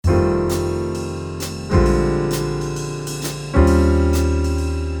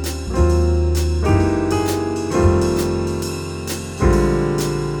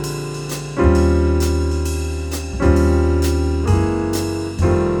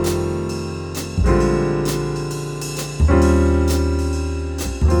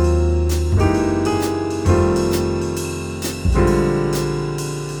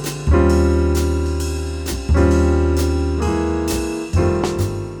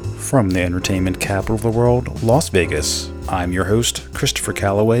From the entertainment capital of the world, Las Vegas, I'm your host, Christopher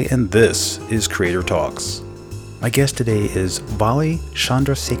Calloway, and this is Creator Talks. My guest today is Vali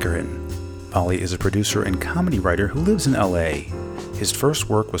Chandrasekaran. Vali is a producer and comedy writer who lives in LA. His first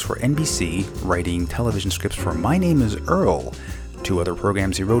work was for NBC, writing television scripts for My Name is Earl. Two other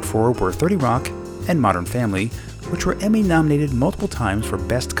programs he wrote for were 30 Rock and Modern Family, which were Emmy-nominated multiple times for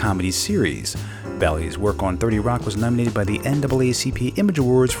Best Comedy Series. Vali's work on 30 Rock was nominated by the NAACP Image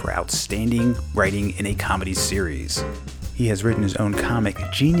Awards for Outstanding Writing in a Comedy Series. He has written his own comic,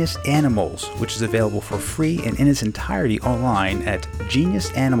 Genius Animals, which is available for free and in its entirety online at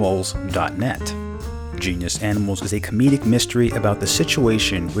geniusanimals.net. Genius Animals is a comedic mystery about the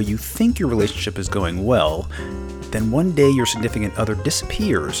situation where you think your relationship is going well, then one day your significant other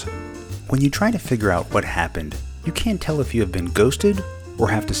disappears. When you try to figure out what happened, you can't tell if you have been ghosted or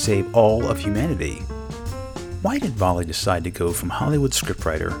have to save all of humanity. Why did Vali decide to go from Hollywood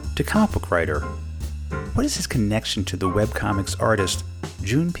scriptwriter to comic book writer? What is his connection to the webcomics artist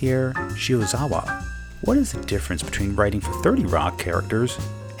Junpei Shiozawa? What is the difference between writing for 30 Rock characters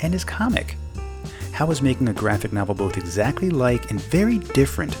and his comic? How is making a graphic novel both exactly like and very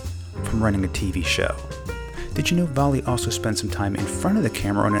different from running a TV show? Did you know Vali also spent some time in front of the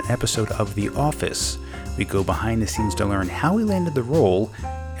camera on an episode of The Office? We go behind the scenes to learn how he landed the role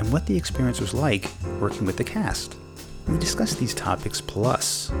and what the experience was like working with the cast. We discuss these topics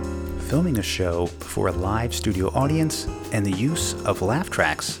plus filming a show before a live studio audience and the use of laugh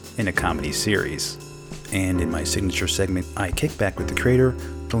tracks in a comedy series. And in my signature segment, I kick back with the creator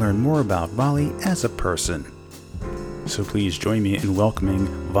to learn more about Vali as a person. So please join me in welcoming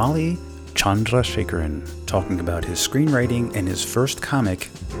Vali Chandrasekaran, talking about his screenwriting and his first comic,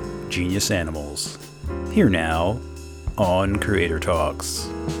 Genius Animals. Here now on Creator Talks.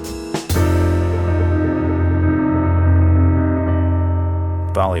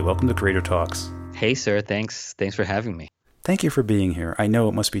 Vali, welcome to Creator Talks. Hey, sir. Thanks for having me. Thank you for being here. I know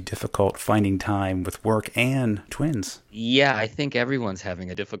it must be difficult finding time with work and twins. Yeah, I think everyone's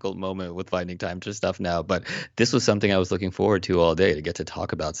having a difficult moment with finding time for stuff now, but this was something I was looking forward to all day, to get to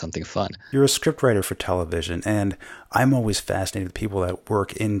talk about something fun. You're a scriptwriter for television, and I'm always fascinated with people that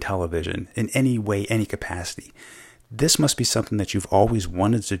work in television in any way, any capacity. This must be something that you've always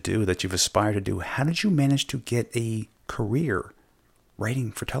wanted to do, that you've aspired to do. How did you manage to get a career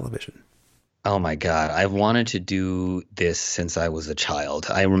writing for television? Oh my God, I've wanted to do this since I was a child.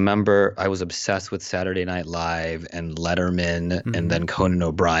 I remember I was obsessed with Saturday Night Live and Letterman and then Conan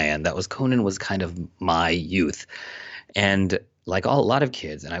O'Brien. Conan was kind of my youth. And like a lot of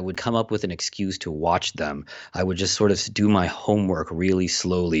kids, and I would come up with an excuse to watch them. I would just sort of do my homework really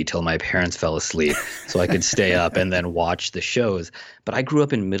slowly till my parents fell asleep so I could stay up and then watch the shows. But I grew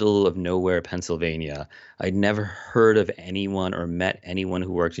up in middle of nowhere, Pennsylvania. I'd never heard of anyone or met anyone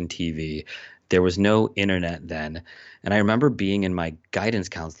who worked in TV. There was no internet then. And I remember being in my guidance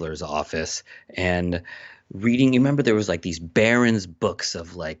counselor's office and reading. You remember there was like these Barron's books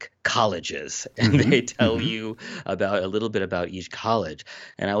of like colleges, and they tell you about a little bit about each college.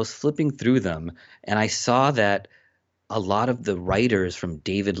 And I was flipping through them, and I saw that a lot of the writers from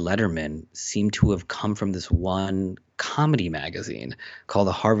David Letterman seemed to have come from this one comedy magazine called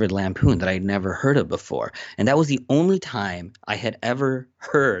the Harvard Lampoon that I'd never heard of before. And that was the only time I had ever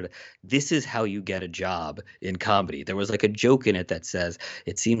heard, this is how you get a job in comedy. There was like a joke in it that says,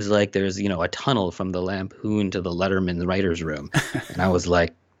 it seems like there's, a tunnel from the Lampoon to the Letterman writer's room. And I was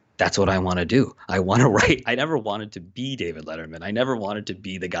like, that's what I want to do. I want to write. I never wanted to be David Letterman. I never wanted to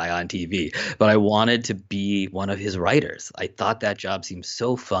be the guy on TV, but I wanted to be one of his writers. I thought that job seemed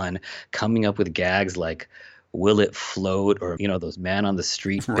so fun, coming up with gags like, will it float? Or, those man on the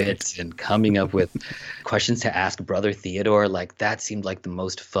street bits, and coming up with questions to ask Brother Theodore. Like, that seemed like the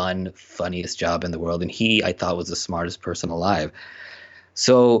most fun, funniest job in the world. And he, I thought, was the smartest person alive.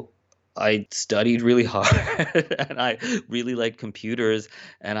 So I studied really hard and I really liked computers,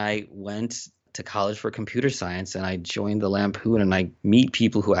 and I went to college for computer science, and I joined the Lampoon, and I meet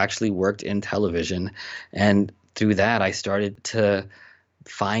people who actually worked in television. And through that, I started to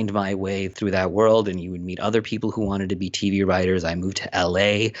find my way through that world, and you would meet other people who wanted to be TV writers. I moved to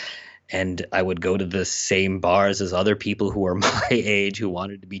LA, and I would go to the same bars as other people who were my age who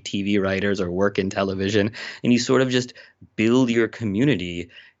wanted to be TV writers or work in television. And you sort of just build your community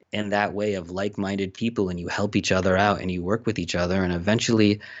in that way of like-minded people, and you help each other out and you work with each other. And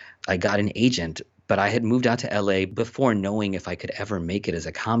eventually I got an agent, but I had moved out to LA before knowing if I could ever make it as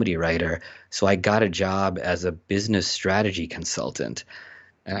a comedy writer. So I got a job as a business strategy consultant.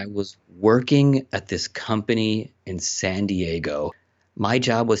 And I was working at this company in San Diego. My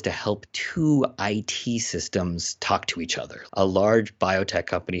job was to help two IT systems talk to each other. A large biotech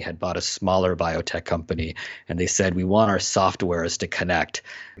company had bought a smaller biotech company, and they said, we want our softwares to connect.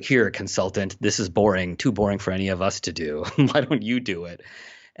 Here, consultant, this is boring, too boring for any of us to do. Why don't you do it?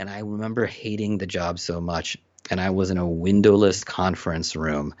 And I remember hating the job so much. And I was in a windowless conference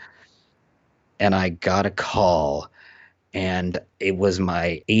room, and I got a call, and it was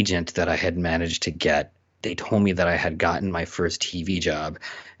my agent that I had managed to get. They told me that I had gotten my first TV job.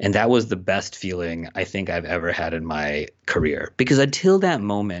 And that was the best feeling I think I've ever had in my career. Because until that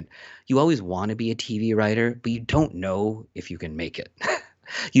moment, you always want to be a TV writer, but you don't know if you can make it.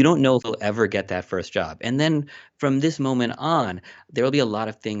 You don't know if you'll ever get that first job. And then from this moment on, there will be a lot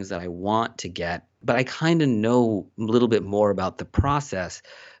of things that I want to get, but I kind of know a little bit more about the process.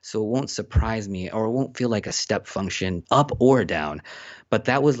 So it won't surprise me, or it won't feel like a step function up or down. But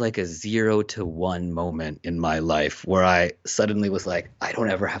that was like a 0 to 1 moment in my life where I suddenly was like, I don't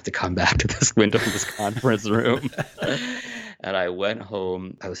ever have to come back to this windowless conference room. And I went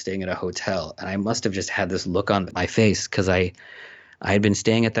home. I was staying at a hotel, and I must have just had this look on my face because I had been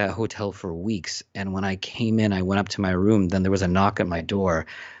staying at that hotel for weeks. And when I came in, I went up to my room. Then there was a knock at my door,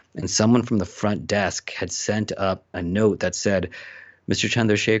 and someone from the front desk had sent up a note that said, Mr.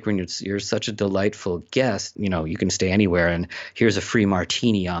 Chandrasekharan, you're such a delightful guest. You know, you can stay anywhere, and here's a free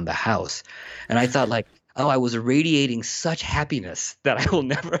martini on the house. And I thought, like, oh, I was radiating such happiness that I will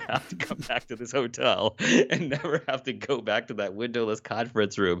never have to come back to this hotel and never have to go back to that windowless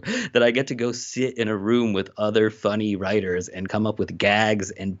conference room, that I get to go sit in a room with other funny writers and come up with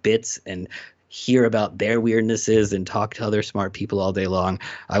gags and bits and hear about their weirdnesses and talk to other smart people all day long.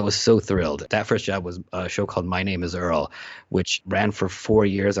 I was so thrilled. That first job was a show called My Name is Earl, which ran for 4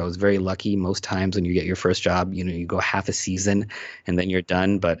 years. I was very lucky. Most times when you get your first job, you know, you go half a season and then you're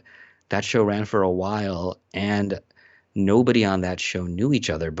done. But that show ran for a while, and nobody on that show knew each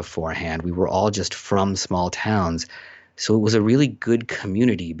other beforehand. We were all just from small towns. So it was a really good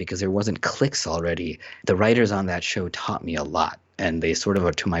community because there wasn't cliques already. The writers on that show taught me a lot, and they sort of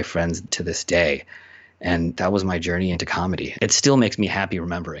are to my friends to this day. And that was my journey into comedy. It still makes me happy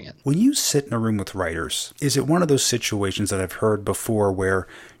remembering it. When you sit in a room with writers, is it one of those situations that I've heard before where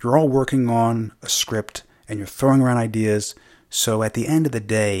you're all working on a script and you're throwing around ideas? So at the end of the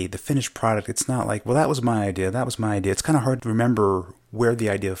day, the finished product, it's not like, well, that was my idea. It's kind of hard to remember where the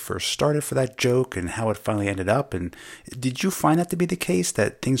idea first started for that joke and how it finally ended up. And did you find that to be the case,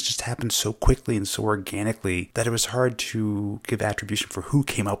 that things just happened so quickly and so organically that it was hard to give attribution for who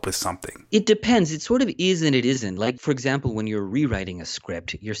came up with something? It depends. It sort of is and it isn't. Like, for example, when you're rewriting a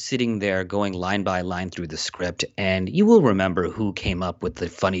script, you're sitting there going line by line through the script, and you will remember who came up with the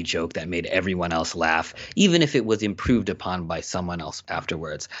funny joke that made everyone else laugh, even if it was improved upon by someone else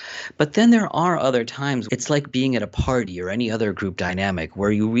afterwards. But then there are other times, it's like being at a party or any other group dynamic where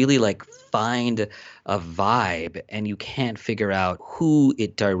you really like find a vibe and you can't figure out who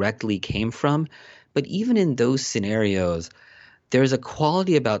it directly came from. But even in those scenarios, there's a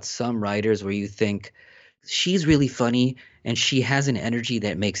quality about some writers where you think, she's really funny and she has an energy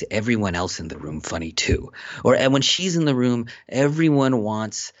that makes everyone else in the room funny too. And when she's in the room, everyone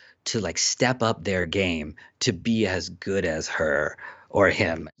wants to like step up their game to be as good as her or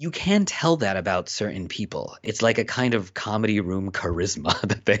him. You can tell that about certain people. It's like a kind of comedy room charisma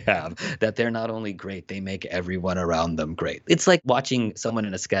that they have, that they're not only great, they make everyone around them great. It's like watching someone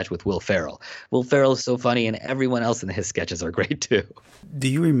in a sketch with Will Ferrell. Will Ferrell is so funny, and everyone else in his sketches are great too. Do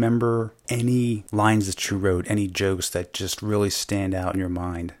you remember any lines that you wrote, any jokes that just really stand out in your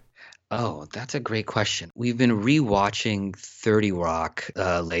mind? Oh, that's a great question. We've been rewatching 30 Rock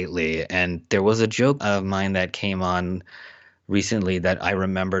lately, and there was a joke of mine that came on recently that I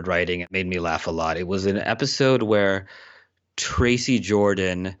remembered writing. It made me laugh a lot. It was an episode where Tracy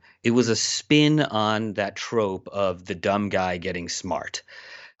Jordan, it was a spin on that trope of the dumb guy getting smart.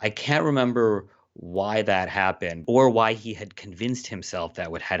 I can't remember why that happened or why he had convinced himself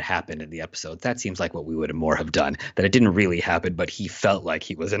that what had happened in the episode. That seems like what we would more have done, that it didn't really happen, but he felt like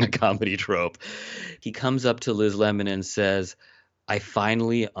he was in a comedy trope. He comes up to Liz Lemon and says, I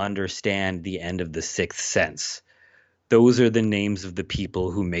finally understand the end of The Sixth Sense. Those are the names of the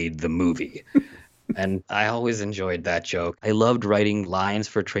people who made the movie. And I always enjoyed that joke. I loved writing lines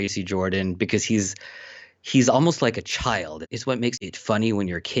for Tracy Jordan because he's almost like a child. It's what makes it funny when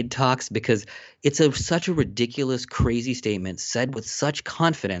your kid talks, because it's such a ridiculous, crazy statement said with such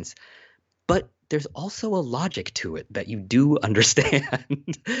confidence, but there's also a logic to it that you do understand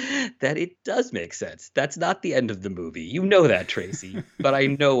that it does make sense. That's not the end of the movie. You know that, Tracy, but I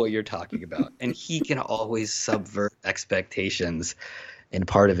know what you're talking about. And he can always subvert expectations. And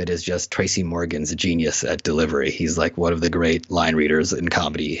part of it is just Tracy Morgan's genius at delivery. He's like one of the great line readers in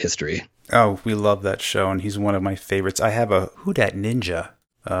comedy history. Oh, we love that show, and he's one of my favorites. I have a Who Dat Ninja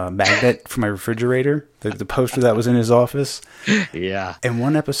magnet for my refrigerator, the poster that was in his office. Yeah. And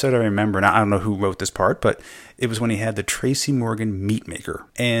one episode I remember, and I don't know who wrote this part, but it was when he had the Tracy Morgan meat maker,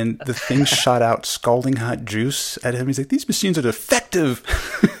 and the thing shot out scalding hot juice at him. He's like, these machines are defective.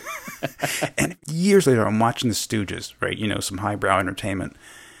 And years later, I'm watching The Stooges, right? You know, some highbrow entertainment.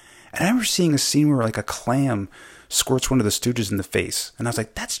 And I remember seeing a scene where like a clam squirts one of the Stooges in the face. And I was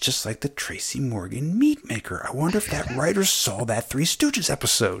like, that's just like the Tracy Morgan meat maker. I wonder if that writer saw that Three Stooges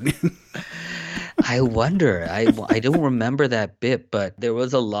episode. I wonder. I don't remember that bit, but there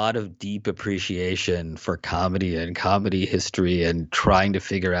was a lot of deep appreciation for comedy and comedy history and trying to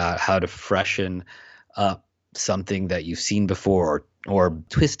figure out how to freshen up something that you've seen before or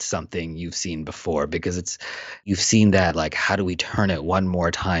twist something you've seen before, because you've seen that, like, how do we turn it one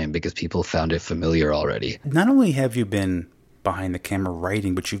more time because people found it familiar already. Not only have you been behind the camera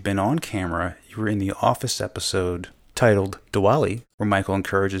writing, but you've been on camera. You were in the Office episode titled Diwali, where Michael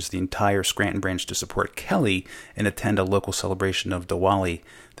encourages the entire Scranton branch to support Kelly and attend a local celebration of Diwali,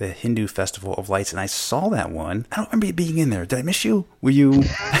 the Hindu festival of lights. And I saw that one. I don't remember you being in there. Did I miss you? Were you...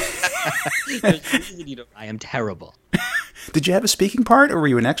 There's a reason you don't. I am terrible. Did you have a speaking part, or were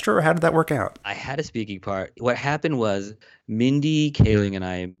you an extra, or how did that work out? I had a speaking part. What happened was Mindy Kaling and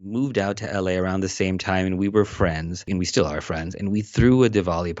I moved out to LA around the same time, and we were friends, and we still are friends. And we threw a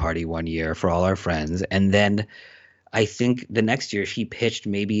Diwali party one year for all our friends. And then I think the next year she pitched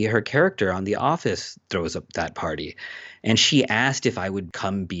maybe her character on The Office throws up that party. And she asked if I would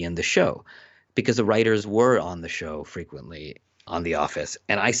come be in the show, because the writers were on the show frequently on The Office.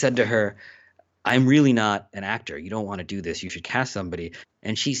 And I said to her, I'm really not an actor. You don't want to do this. You should cast somebody.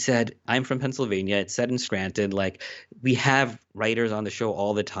 And she said, I'm from Pennsylvania. It's set in Scranton. Like, we have writers on the show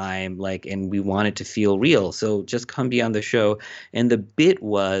all the time, like, and we want it to feel real. So just come be on the show. And the bit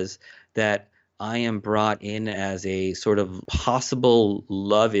was that I am brought in as a sort of possible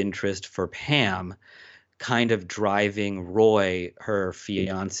love interest for Pam, kind of driving Roy, her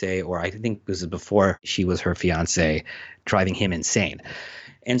fiance, or I think this is before she was her fiance, driving him insane.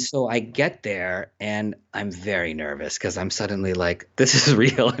 And so I get there and I'm very nervous because I'm suddenly like, this is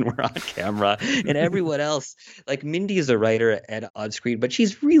real and we're on camera. And everyone else, like, Mindy is a writer at On Screen, but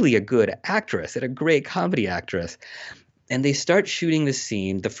she's really a good actress and a great comedy actress. And they start shooting the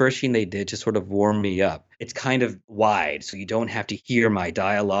scene. The first scene they did just sort of warm me up. It's kind of wide, so you don't have to hear my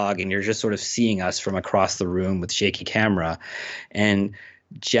dialogue, and you're just sort of seeing us from across the room with shaky camera. And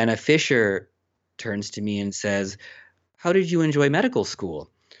Jenna Fischer turns to me and says, how did you enjoy medical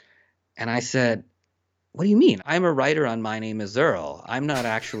school? And I said, what do you mean? I'm a writer on My Name is Earl. I'm not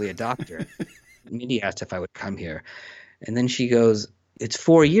actually a doctor. Mindy asked if I would come here. And then she goes, it's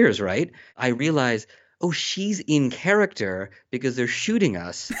 4 years, right? I realize, oh, she's in character because they're shooting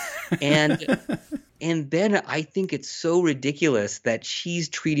us. And then I think it's so ridiculous that she's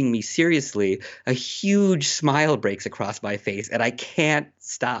treating me seriously. A huge smile breaks across my face, and I can't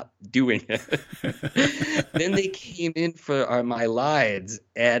stop doing it. Then they came in for my lines,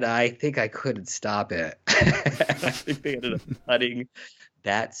 and I think I couldn't stop it. I think they ended up cutting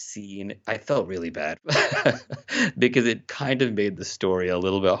that scene. I felt really bad because it kind of made the story a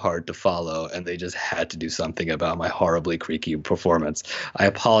little bit hard to follow, and they just had to do something about my horribly creaky performance. I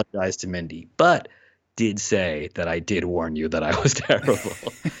apologize to Mindy, but did say that I did warn you that I was terrible.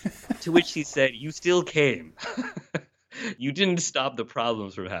 To which she said, you still came. You didn't stop the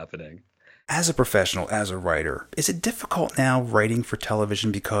problems from happening. As a professional, as a writer, is it difficult now writing for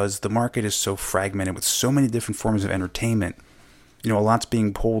television because the market is so fragmented with so many different forms of entertainment? You know, a lot's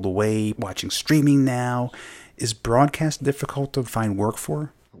being pulled away, watching streaming now. Is broadcast difficult to find work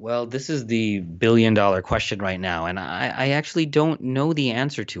for? Well, this is the billion-dollar question right now, and I actually don't know the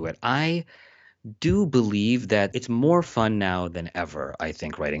answer to it. I do believe that it's more fun now than ever, I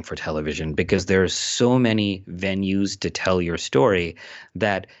think, writing for television, because there's so many venues to tell your story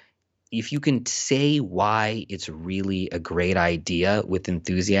that if you can say why it's really a great idea with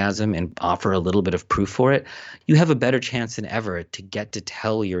enthusiasm and offer a little bit of proof for it, you have a better chance than ever to get to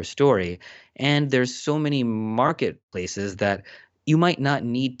tell your story. And there's so many marketplaces that you might not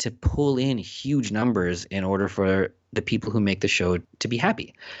need to pull in huge numbers in order for the people who make the show to be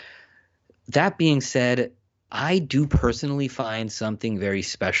happy. That being said, I do personally find something very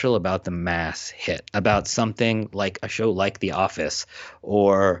special about the mass hit, about something like a show like The Office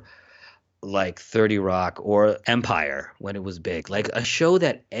or like 30 Rock or Empire when it was big, like a show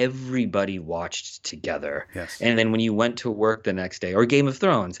that everybody watched together. Yes. And then when you went to work the next day, or Game of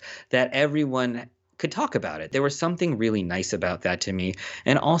Thrones, that everyone could talk about it. There was something really nice about that to me.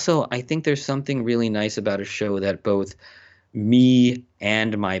 And also, I think there's something really nice about a show that both me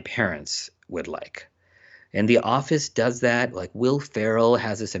and my parents would like. And The Office does that. Like, Will Ferrell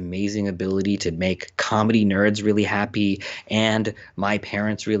has this amazing ability to make comedy nerds really happy and my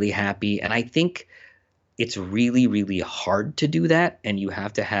parents really happy. And I think it's really, really hard to do that. And you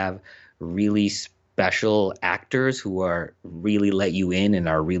have to have really special actors who are really let you in and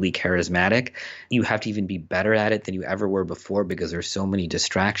are really charismatic. You have to even be better at it than you ever were before because there's so many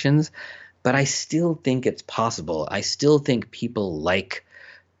distractions. But I still think it's possible. I still think people like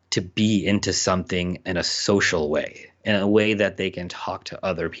to be into something in a social way, in a way that they can talk to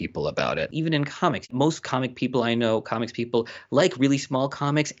other people about it. Even in comics, most comics people I know like really small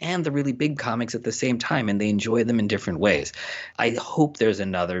comics and the really big comics at the same time, and they enjoy them in different ways. I hope there's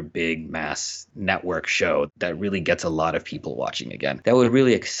another big mass network show that really gets a lot of people watching again. That would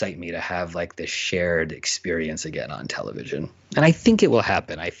really excite me to have like this shared experience again on television. And I think it will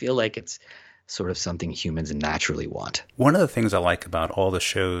happen. I feel like it's sort of something humans naturally want. One of the things I like about all the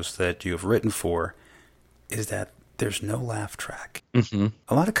shows that you have written for is that there's no laugh track. Mm-hmm.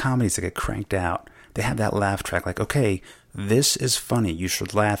 A lot of comedies that get cranked out, they have that laugh track like, okay, this is funny, you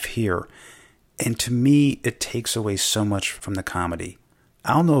should laugh here. And to me, it takes away so much from the comedy.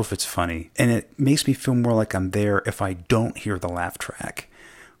 I'll know if it's funny, and it makes me feel more like I'm there if I don't hear the laugh track.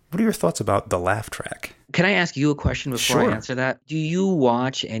 What are your thoughts about the laugh track? Can I ask you a question before Sure. I answer that? Do you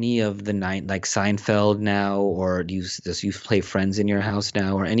watch any of the like Seinfeld now, or do you play Friends in your house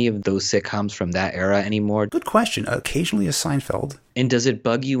now, or any of those sitcoms from that era anymore? Good question. Occasionally a Seinfeld. And does it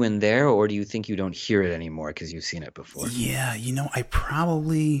bug you in there, or do you think you don't hear it anymore because you've seen it before? Yeah,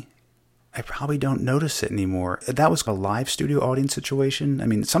 I probably don't notice it anymore. That was a live studio audience situation. I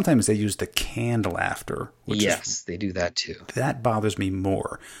mean, sometimes they use the canned laughter. Yes, they do that too. That bothers me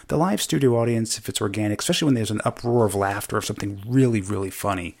more. The live studio audience, if it's organic, especially when there's an uproar of laughter of something really, really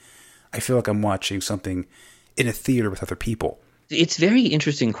funny, I feel like I'm watching something in a theater with other people. It's a very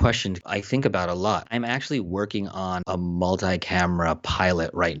interesting question I think about a lot. I'm actually working on a multi-camera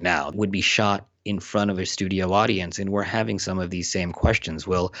pilot right now. It would be shot in front of a studio audience, and we're having some of these same questions.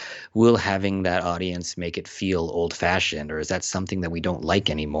 Will having that audience make it feel old-fashioned, or is that something that we don't like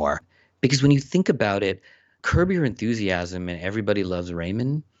anymore? Because when you think about it, Curb Your Enthusiasm and Everybody Loves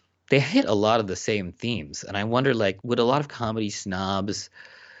Raymond, they hit a lot of the same themes. And I wonder, like, would a lot of comedy snobs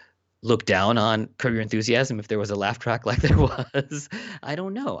look down on Curb Your Enthusiasm if there was a laugh track like there was? I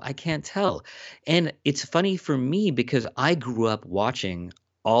don't know. I can't tell. And it's funny for me because I grew up watching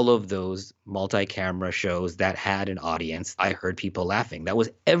all of those multi-camera shows that had an audience. I heard people laughing. That was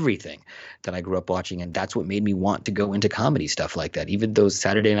everything that I grew up watching, and that's what made me want to go into comedy stuff like that. Even those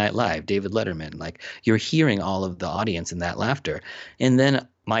Saturday Night Live, David Letterman, like, you're hearing all of the audience in that laughter. And then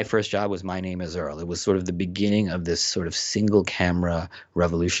my first job was My Name is Earl. It was sort of the beginning of this sort of single camera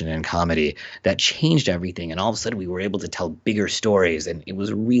revolution in comedy that changed everything. And all of a sudden we were able to tell bigger stories, and it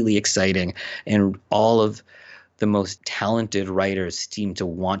was really exciting. And all of the most talented writers seem to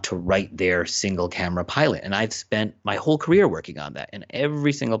want to write their single camera pilot. And I've spent my whole career working on that. And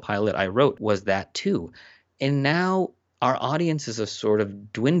every single pilot I wrote was that too. And now our audiences have sort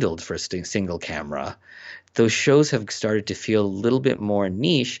of dwindled for single camera. Those shows have started to feel a little bit more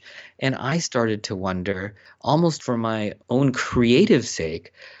niche. And I started to wonder, almost for my own creative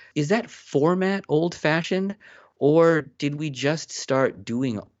sake, is that format old-fashioned? Or did we just start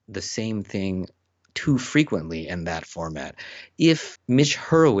doing the same thing too frequently in that format? If Mitch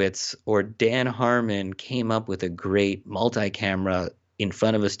Hurwitz or Dan Harmon came up with a great multi-camera in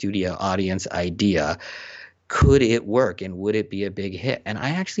front of a studio audience idea, could it work and would it be a big hit? And I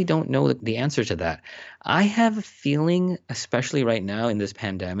actually don't know the answer to that. I have a feeling, especially right now in this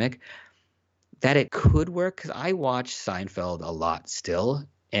pandemic, that it could work because I watch Seinfeld a lot still,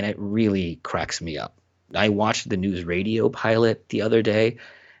 and it really cracks me up. I watched the News Radio pilot the other day,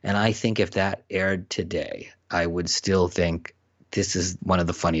 and I think if that aired today, I would still think this is one of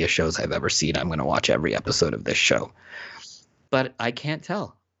the funniest shows I've ever seen. I'm going to watch every episode of this show. But I can't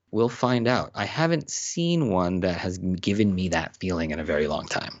tell. We'll find out. I haven't seen one that has given me that feeling in a very long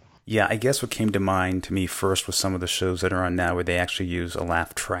time. Yeah, I guess what came to mind to me first was some of the shows that are on now where they actually use a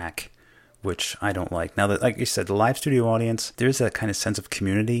laugh track, which I don't like. Now, like you said, the live studio audience, there's that kind of sense of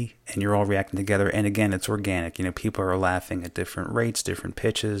community, and you're all reacting together. And again, it's organic. People are laughing at different rates, different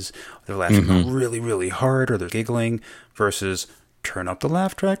pitches. They're laughing really, really hard, or they're giggling, versus turn up the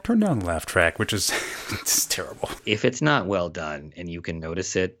laugh track, turn down the laugh track, which is it's terrible. If it's not well done and you can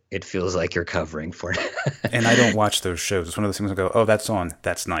notice it, it feels like you're covering for it. And I don't watch those shows. It's one of those things I go, oh, that's on.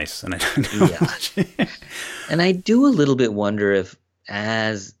 That's nice. And I don't watch it. And I do a little bit wonder if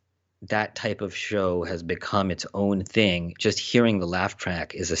as that type of show has become its own thing, just hearing the laugh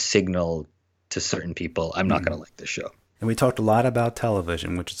track is a signal to certain people, I'm not going to like this show. And we talked a lot about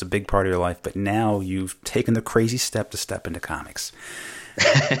television, which is a big part of your life, but now you've taken the crazy step to step into comics.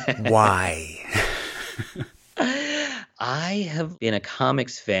 Why? I have been a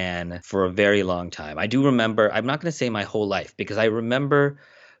comics fan for a very long time. I do remember, I'm not going to say my whole life, because I remember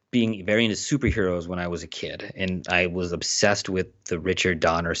being very into superheroes when I was a kid, and I was obsessed with the Richard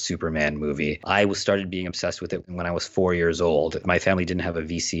Donner Superman movie. I started being obsessed with it when I was 4 years old. My family didn't have a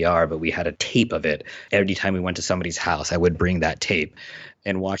VCR, but we had a tape of it. Every time we went to somebody's house, I would bring that tape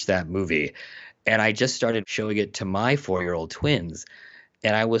and watch that movie. And I just started showing it to my 4-year-old twins.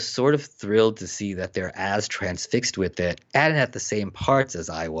 And I was sort of thrilled to see that they're as transfixed with it and at the same parts as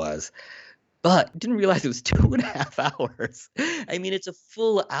I was, but didn't realize it was 2.5 hours. I mean, it's a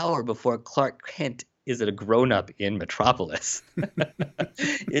full hour before Clark Kent is a grown-up in Metropolis.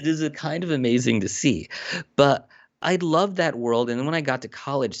 It is a kind of amazing to see. But I loved that world. And then when I got to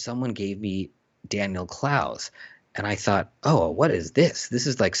college, someone gave me Daniel Clowes. And I thought, oh, what is this? This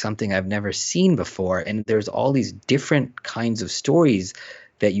is like something I've never seen before. And there's all these different kinds of stories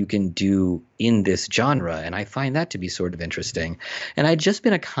that you can do in this genre. And I find that to be sort of interesting. And I'd just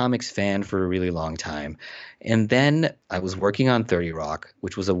been a comics fan for a really long time. And then I was working on 30 Rock,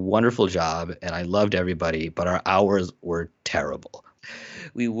 which was a wonderful job. And I loved everybody, but our hours were terrible.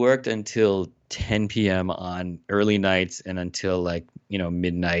 We worked until 10 p.m. on early nights and until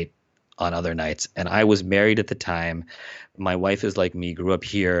midnight on other nights. And I was married at the time. My wife is like me, grew up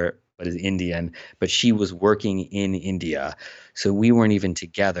here, but is Indian, but she was working in India. So we weren't even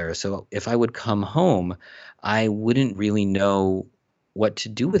together. So if I would come home, I wouldn't really know what to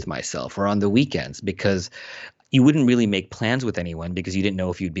do with myself or on the weekends, because you wouldn't really make plans with anyone because you didn't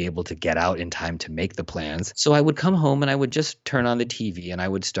know if you'd be able to get out in time to make the plans. So I would come home and I would just turn on the TV and I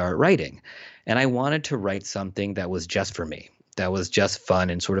would start writing. And I wanted to write something that was just for me, that was just fun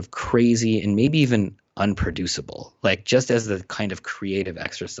and sort of crazy and maybe even unproducible, like just as the kind of creative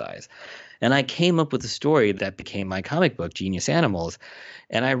exercise. And I came up with a story that became my comic book, Genius Animals.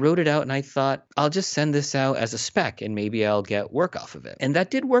 And I wrote it out and I thought, I'll just send this out as a spec and maybe I'll get work off of it. And that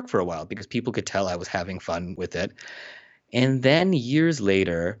did work for a while because people could tell I was having fun with it. And then years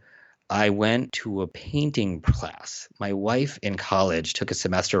later, I went to a painting class. My wife in college took a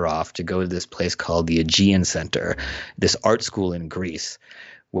semester off to go to this place called the Aegean Center, this art school in Greece,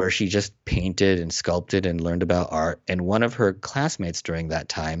 where she just painted and sculpted and learned about art. And one of her classmates during that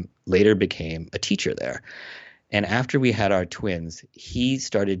time later became a teacher there. And after we had our twins, he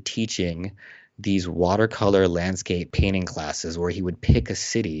started teaching these watercolor landscape painting classes where he would pick a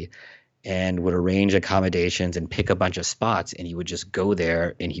city and would arrange accommodations and pick a bunch of spots. And you would just go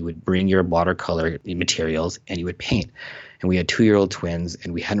there and he would bring your watercolor materials and you would paint. And we had 2-year-old twins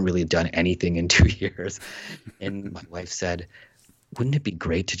and we hadn't really done anything in 2 years. And my wife said, wouldn't it be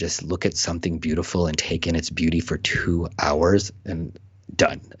great to just look at something beautiful and take in its beauty for 2 hours? And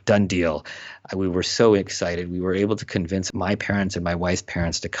done deal. We were so excited. We were able to convince my parents and my wife's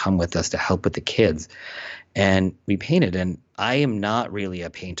parents to come with us to help with the kids. And we painted. And I am not really a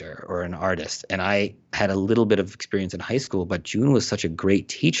painter or an artist. And I had a little bit of experience in high school, but June was such a great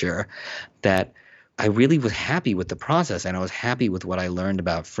teacher that I really was happy with the process. And I was happy with what I learned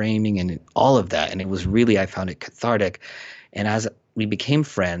about framing and all of that. And it was really, I found it cathartic. And as we became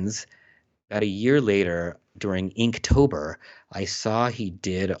friends, about a year later, during Inktober, I saw he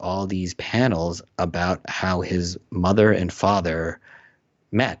did all these panels about how his mother and father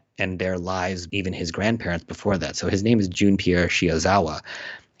met and their lives, even his grandparents before that. So his name is Junpei Shiozawa.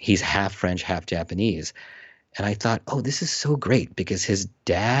 He's half French, half Japanese. And I thought, oh, this is so great because his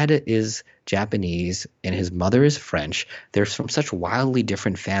dad is Japanese and his mother is French. They're from such wildly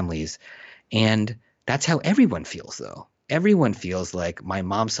different families. And that's how everyone feels, though. Everyone feels like my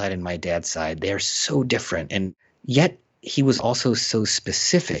mom's side and my dad's side, they're so different. And yet he was also so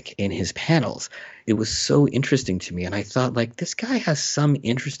specific in his panels. It was so interesting to me. And I thought, like, this guy has some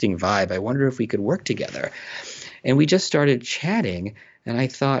interesting vibe. I wonder if we could work together. And we just started chatting. And I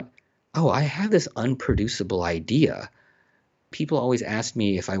thought, oh, I have this unproducible idea. People always asked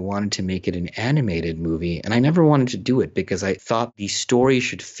me if I wanted to make it an animated movie. And I never wanted to do it because I thought the story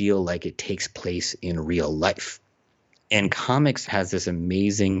should feel like it takes place in real life. And comics has this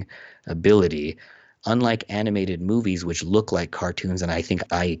amazing ability, unlike animated movies, which look like cartoons, and I think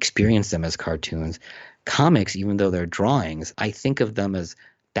I experience them as cartoons. Comics, even though they're drawings, I think of them as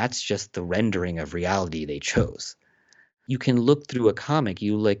that's just the rendering of reality they chose. You can look through a comic,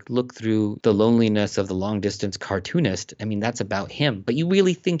 you look through the loneliness of the long distance cartoonist. I mean, that's about him, but you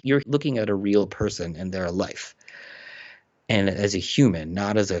really think you're looking at a real person and their life. and as a human,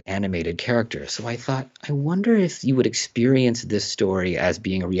 not as an animated character. So I thought, I wonder if you would experience this story as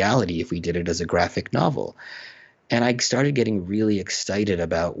being a reality if we did it as a graphic novel. And I started getting really excited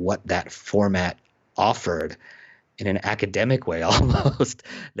about what that format offered in an academic way almost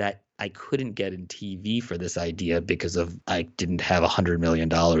that I couldn't get in TV for this idea because of I didn't have $100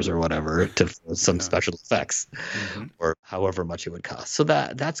 million or whatever to some special effects or however much it would cost. So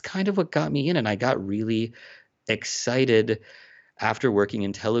that's kind of what got me in. And I got really excited after working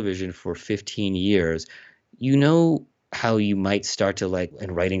in television for 15 years. You know how you might start to, like,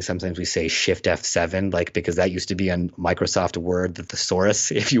 in writing, sometimes we say Shift F7, like, because that used to be on Microsoft Word, the thesaurus,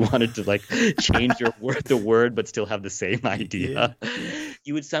 if you wanted to, like, change the word but still have the same idea. Yeah.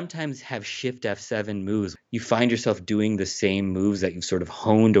 You would sometimes have Shift F7 moves. You find yourself doing the same moves that you've sort of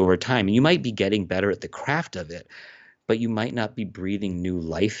honed over time, and you might be getting better at the craft of it, but you might not be breathing new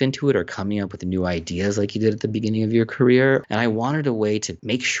life into it or coming up with new ideas like you did at the beginning of your career. And I wanted a way to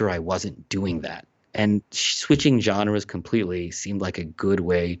make sure I wasn't doing that. And switching genres completely seemed like a good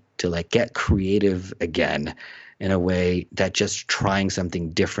way to, like, get creative again in a way that just trying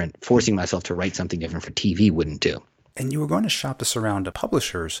something different, forcing myself to write something different for TV wouldn't do. And you were going to shop this around to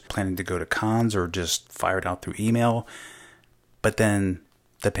publishers, planning to go to cons or just fire it out through email. But then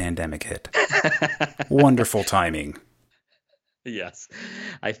the pandemic hit. Wonderful timing. Yes.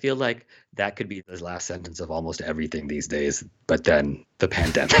 I feel like that could be the last sentence of almost everything these days. But then the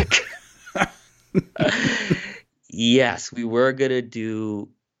pandemic. Yes, we were going to do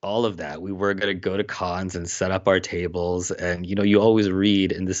all of that. We were going to go to cons and set up our tables. And, you know, you always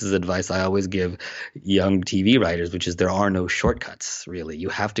read, and this is advice I always give young TV writers, which is there are no shortcuts, really. You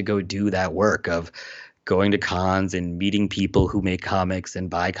have to go do that work of going to cons and meeting people who make comics and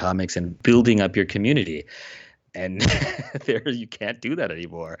buy comics and building up your community. And there, you can't do that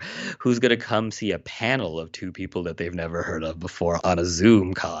anymore. Who's going to come see a panel of two people that they've never heard of before on a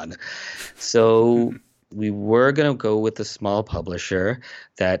Zoom con? So we were going to go with a small publisher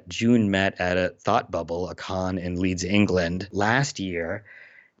that June met at a Thought Bubble, a con in Leeds, England last year.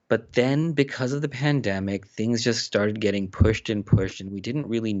 But then because of the pandemic, things just started getting pushed, and we didn't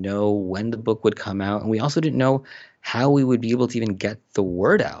really know when the book would come out. And we also didn't know how we would be able to even get the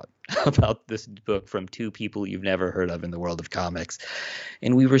word out about this book from two people you've never heard of in the world of comics.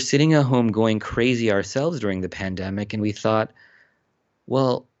 And we were sitting at home going crazy ourselves during the pandemic, and we thought,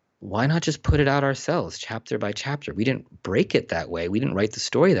 well, why not just put it out ourselves, chapter by chapter? We didn't break it that way. We didn't write the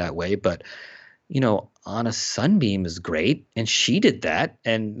story that way, but, you know, Anna Sunbeam is great, and she did that.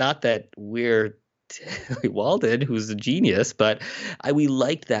 And not that we're Walden, who's a genius, but we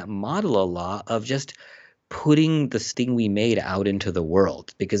liked that model a lot of just putting the thing we made out into the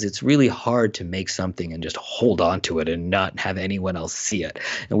world, because it's really hard to make something and just hold on to it and not have anyone else see it.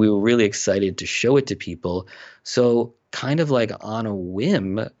 And we were really excited to show it to people. So kind of like on a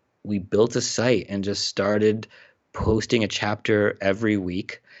whim, we built a site and just started posting a chapter every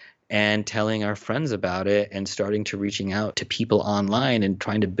week and telling our friends about it and starting to reaching out to people online and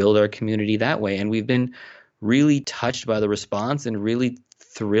trying to build our community that way. And we've been really touched by the response and really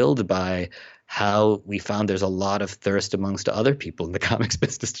thrilled by how we found there's a lot of thirst amongst other people in the comics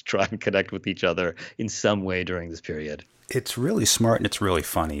business to try and connect with each other in some way during this period. It's really smart and it's really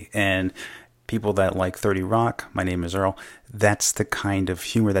funny. And people that like 30 Rock, My Name is Earl, that's the kind of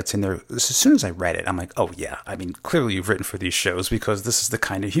humor that's in there. As soon as I read it, I'm like, oh yeah, I mean, clearly you've written for these shows because this is the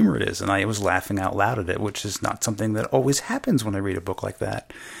kind of humor it is. And I was laughing out loud at it, which is not something that always happens when I read a book like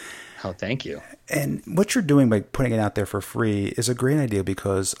that. Oh, thank you. And what you're doing by putting it out there for free is a great idea,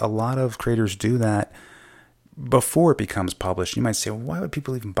 because a lot of creators do that before it becomes published. You might say, well, why would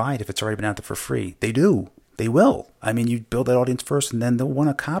people even buy it if it's already been out there for free? They do. They will. I mean, you build that audience first and then they'll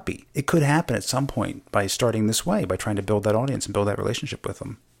want a copy. It could happen at some point by starting this way, by trying to build that audience and build that relationship with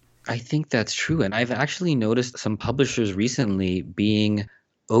them. I think that's true. And I've actually noticed some publishers recently being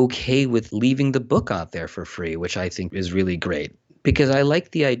okay with leaving the book out there for free, which I think is really great. Because I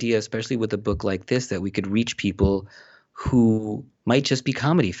like the idea, especially with a book like this, that we could reach people who might just be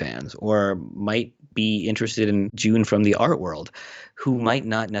comedy fans or might be interested in June from the art world, who might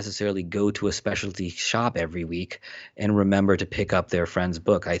not necessarily go to a specialty shop every week and remember to pick up their friend's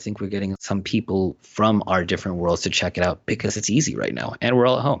book. I think we're getting some people from our different worlds to check it out because it's easy right now and we're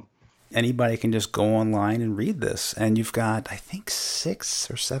all at home. Anybody can just go online and read this. And you've got, I think, 6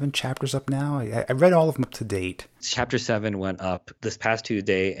 or 7 chapters up now. I read all of them up to date. Chapter 7 went up this past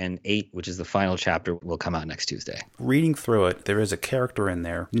Tuesday, and 8, which is the final chapter, will come out next Tuesday. Reading through it, there is a character in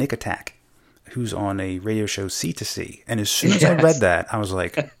there, Nick Attack, who's on a radio show C2C. And as soon as I read that, I was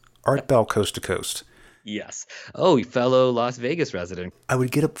like, Art Bell Coast to Coast. Yes. Oh, fellow Las Vegas resident. I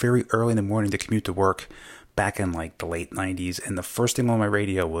would get up very early in the morning to commute to work back in like the late 90s, and the first thing on my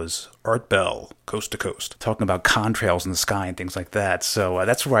radio was Art Bell, Coast to Coast, talking about contrails in the sky and things like that. So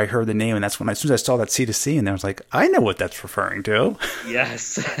that's where I heard the name, and that's when as soon as I saw that C2C, and I was like, I know what that's referring to.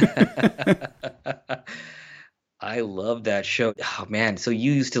 Yes. I love that show. Oh, man. So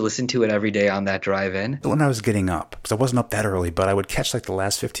you used to listen to it every day on that drive-in? When I was getting up, because I wasn't up that early, but I would catch like the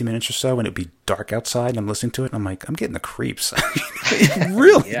last 15 minutes or so, and it'd be dark outside, and I'm listening to it, and I'm like, I'm getting the creeps. It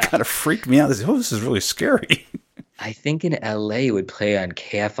really kind of freaked me out. This is really scary. I think in LA it would play on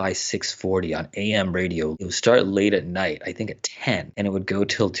KFI 640 on AM radio. It would start late at night, I think at 10, and it would go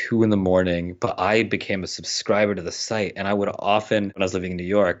till 2 in the morning. But I became a subscriber to the site, and I would often, when I was living in New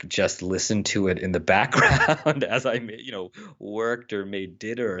York, just listen to it in the background as I worked or made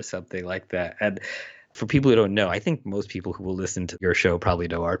dinner or something like that. And for people who don't know, I think most people who will listen to your show probably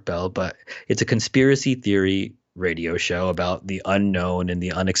know Art Bell, but it's a conspiracy theory radio show about the unknown and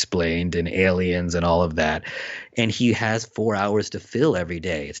the unexplained and aliens and all of that. And he has 4 hours to fill every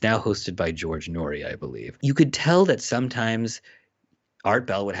day. It's now hosted by George Noory, I believe. You could tell that sometimes Art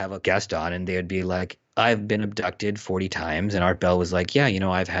Bell would have a guest on and they would be like, I've been abducted 40 times. And Art Bell was like, yeah,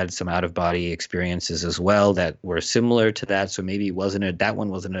 I've had some out-of-body experiences as well that were similar to that. So maybe that one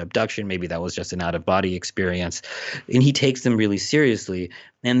wasn't an abduction. Maybe that was just an out-of-body experience. And he takes them really seriously.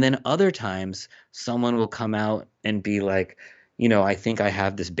 And then other times someone will come out and be like, I think I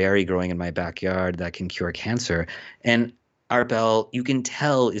have this berry growing in my backyard that can cure cancer. And Art Bell, you can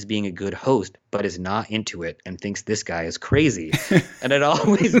tell, is being a good host, but is not into it and thinks this guy is crazy. And it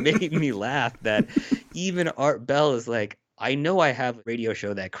always made me laugh that even Art Bell is like, I know I have a radio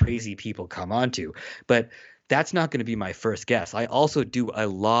show that crazy people come onto, but that's not going to be my first guess. I also do a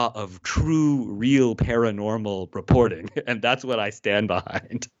lot of true, real paranormal reporting, and that's what I stand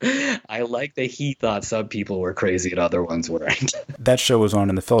behind. I like that he thought some people were crazy and other ones weren't. That show was on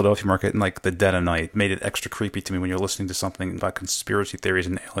in the Philadelphia market in like the dead of night. Made it extra creepy to me when you're listening to something about conspiracy theories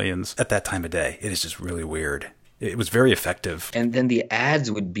and aliens at that time of day. It is just really weird. It was very effective. And then the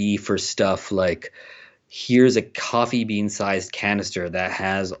ads would be for stuff like, here's a coffee bean sized canister that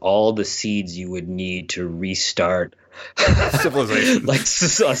has all the seeds you would need to restart civilization, like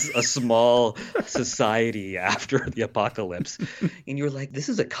a small society after the apocalypse. And you're like, this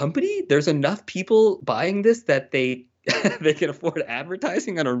is a company? There's enough people buying this that they can afford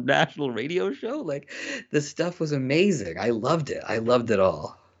advertising on a national radio show? Like, this stuff was amazing. I loved it. I loved it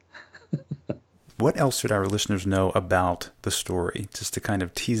all. What else should our listeners know about the story, just to kind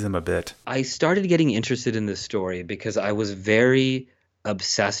of tease them a bit? I started getting interested in this story because I was very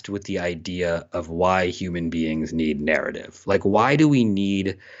obsessed with the idea of why human beings need narrative. Like, why do we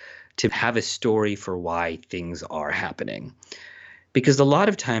need to have a story for why things are happening? Because a lot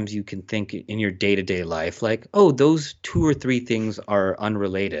of times you can think in your day-to-day life, like, oh, those 2 or 3 things are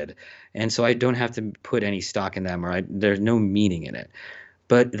unrelated, and so I don't have to put any stock in them, or there's no meaning in it.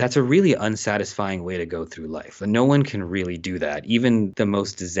 But that's a really unsatisfying way to go through life. And no one can really do that. Even the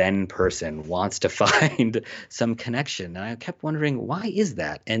most Zen person wants to find some connection. And I kept wondering, why is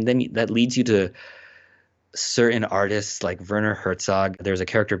that? And then that leads you to certain artists like Werner Herzog. There's a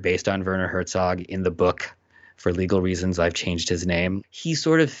character based on Werner Herzog in the book. For legal reasons, I've changed his name. He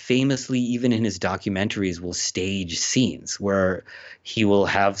sort of famously, even in his documentaries, will stage scenes where he will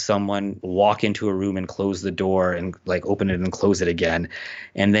have someone walk into a room and close the door and like open it and close it again.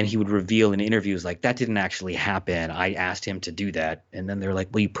 And then he would reveal in interviews like, that didn't actually happen. I asked him to do that. And then they're like,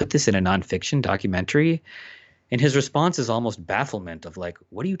 well, you put this in a nonfiction documentary? And his response is almost bafflement of like,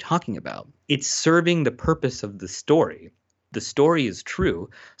 what are you talking about? It's serving the purpose of the story. The story is true,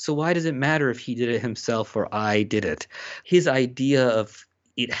 so why does it matter if he did it himself or I did it? His idea of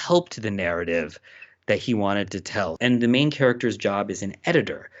it helped the narrative that he wanted to tell. And the main character's job is an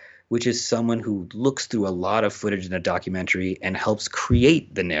editor, which is someone who looks through a lot of footage in a documentary and helps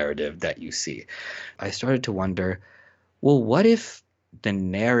create the narrative that you see. I started to wonder, well, what if the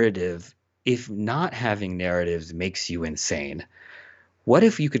narrative, if not having narratives makes you insane, what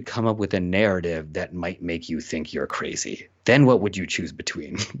if you could come up with a narrative that might make you think you're crazy? Then what would you choose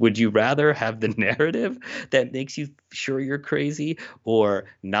between? Would you rather have the narrative that makes you sure you're crazy or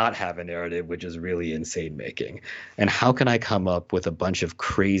not have a narrative which is really insane making? And how can I come up with a bunch of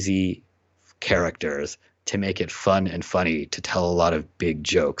crazy characters to make it fun and funny to tell a lot of big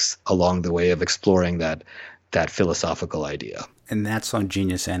jokes along the way of exploring that philosophical idea? And that's on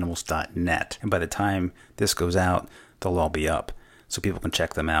geniusanimals.net. And by the time this goes out, they'll all be up, so people can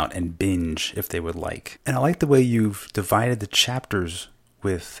check them out and binge if they would like. And I like the way you've divided the chapters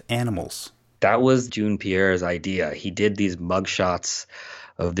with animals. That was June Pierre's idea. He did these mugshots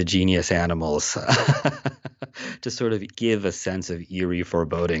of the genius animals to sort of give a sense of eerie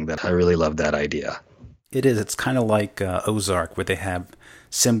foreboding. That I really love that idea. It is. It's kind of like Ozark, where they have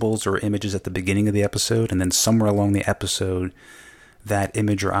symbols or images at the beginning of the episode, and then somewhere along the episode, that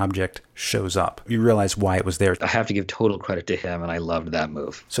image or object shows up. You realize why it was there. I have to give total credit to him, and I loved that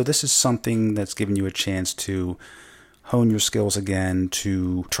move. So this is something that's given you a chance to hone your skills again,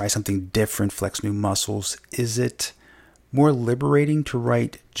 to try something different, flex new muscles. Is it more liberating to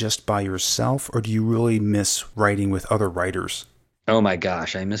write just by yourself, or do you really miss writing with other writers? Oh my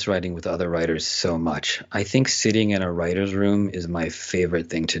gosh, I miss writing with other writers so much. I think sitting in a writer's room is my favorite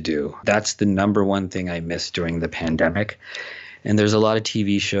thing to do. That's the number one thing I missed during the pandemic. And there's a lot of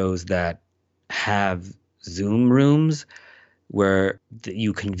TV shows that have Zoom rooms where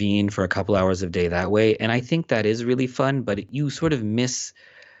you convene for a couple hours a day that way. And I think that is really fun, but you sort of miss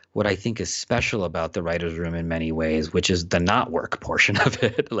what I think is special about the writer's room in many ways, which is the not work portion of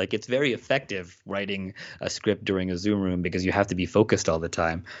it. Like, it's very effective writing a script during a Zoom room because you have to be focused all the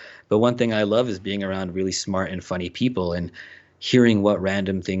time. But one thing I love is being around really smart and funny people and hearing what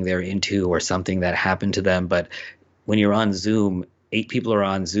random thing they're into or something that happened to them. But when you're on Zoom, 8 people are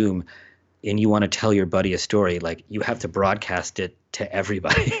on Zoom, and you want to tell your buddy a story, like, you have to broadcast it to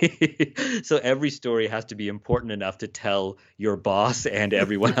everybody. So every story has to be important enough to tell your boss and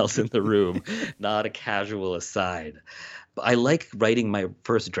everyone else in the room, not a casual aside. I like writing my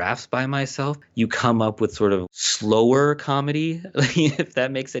first drafts by myself. You come up with sort of slower comedy, if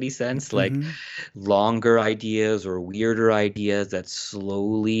that makes any sense, like longer ideas or weirder ideas that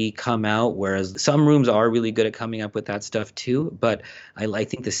slowly come out, whereas some rooms are really good at coming up with that stuff too. But I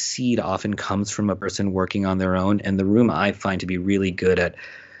think the seed often comes from a person working on their own, and the room I find to be really good at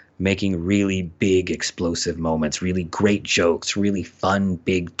making really big explosive moments, really great jokes, really fun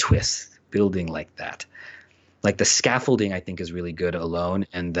big twists, building like that. Like the scaffolding, I think, is really good alone,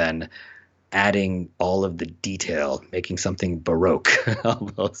 and then adding all of the detail, making something Baroque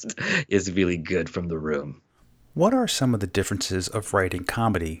almost, is really good from the room. What are some of the differences of writing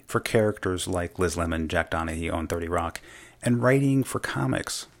comedy for characters like Liz Lemon, Jack Donaghy on 30 Rock, and writing for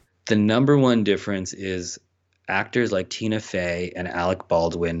comics? The number one difference is actors like Tina Fey and Alec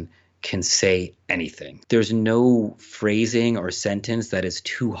Baldwin can say anything. There's no phrasing or sentence that is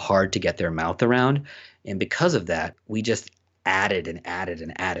too hard to get their mouth around. And because of that, we just added and added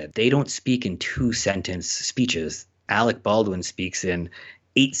and added. They don't speak in 2-sentence speeches. Alec Baldwin speaks in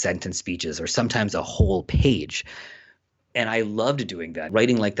 8-sentence speeches or sometimes a whole page. And I loved doing that.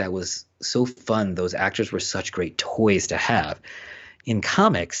 Writing like that was so fun. Those actors were such great toys to have. In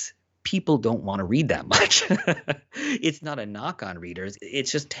comics, people don't want to read that much. It's not a knock on readers. It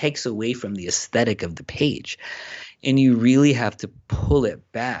just takes away from the aesthetic of the page. And you really have to pull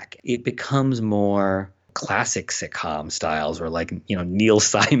it back. It becomes more classic sitcom styles or like, Neil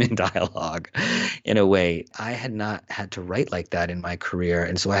Simon dialogue in a way. I had not had to write like that in my career.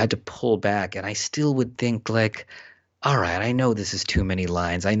 And so I had to pull back, and I still would think like, all right, I know this is too many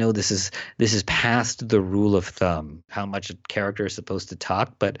lines. I know this is past the rule of thumb, how much a character is supposed to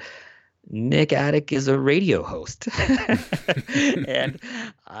talk, but Nick Attic is a radio host. And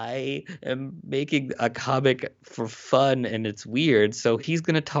I am making a comic for fun, and it's weird. So he's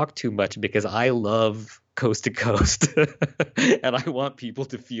going to talk too much because I love Coast to Coast. And I want people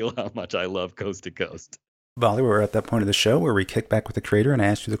to feel how much I love Coast to Coast. Volley, we're at that point of the show where we kick back with the creator and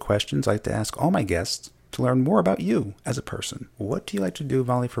ask you the questions I like to ask all my guests to learn more about you as a person. What do you like to do,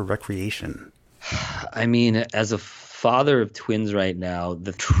 Volley, for recreation? I mean, as a father of twins right now,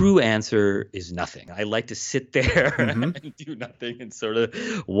 the true answer is nothing. I like to sit there and do nothing and sort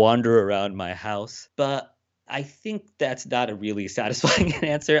of wander around my house. But I think that's not a really satisfying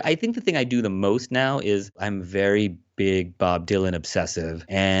answer. I think the thing I do the most now is I'm very big Bob Dylan obsessive,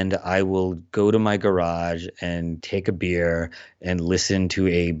 and I will go to my garage and take a beer and listen to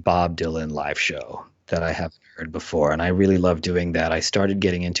a Bob Dylan live show that I haven't heard before. And I really love doing that. I started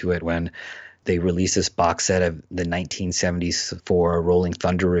getting into it when they released this box set of the 1974 Rolling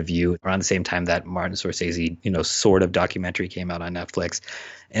Thunder Review around the same time that Martin Scorsese, sort of documentary came out on Netflix.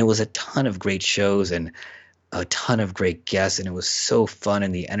 And it was a ton of great shows and a ton of great guests, and it was so fun,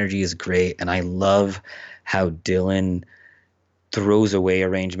 and the energy is great. And I love how Dylan throws away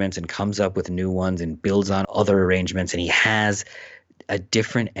arrangements and comes up with new ones and builds on other arrangements, and he has a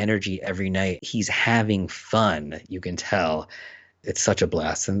different energy every night. He's having fun, you can tell. It's such a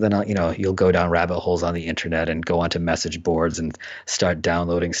blast. And then, you'll go down rabbit holes on the internet and go onto message boards and start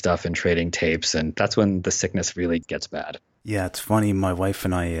downloading stuff and trading tapes. And that's when the sickness really gets bad. Yeah, it's funny. My wife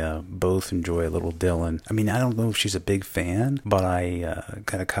and I both enjoy a little Dylan. I mean, I don't know if she's a big fan, but I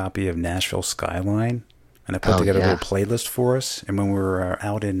got a copy of Nashville Skyline, and I put together a little playlist for us. And when we were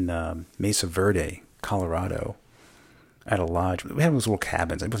out in Mesa Verde, Colorado, At a lodge. We had those little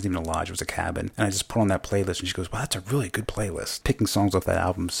cabins. It wasn't even a lodge, it was a cabin. And I just put on that playlist and she goes, "Wow, that's a really good playlist." Picking songs off that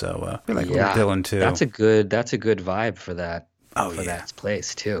album. So we like Little Dylan too. That's a good vibe for that that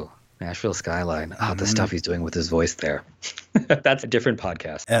place too. Nashville Skyline. Oh, the stuff he's doing with his voice there. That's a different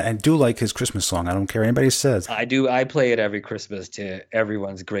podcast. And do like his Christmas song. I don't care what anybody says. I do. I play it every Christmas to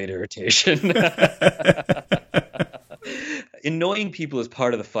everyone's great irritation. Annoying people is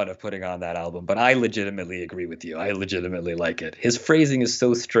part of the fun of putting on that album, but I legitimately agree with you. I legitimately like it. His phrasing is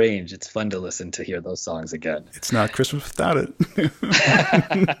so strange. It's fun to listen to hear those songs again. It's not Christmas without it.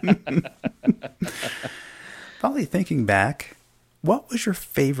 Probably thinking back, what was your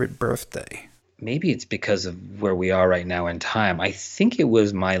favorite birthday? Maybe it's because of where we are right now in time. I think it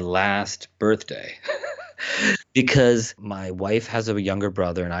was my last birthday. Because my wife has a younger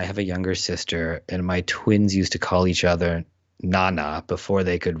brother and I have a younger sister, and my twins used to call each other Nana before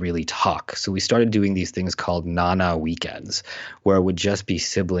they could really talk. So we started doing these things called Nana weekends, where it would just be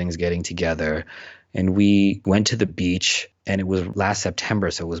siblings getting together. And we went to the beach, and it was last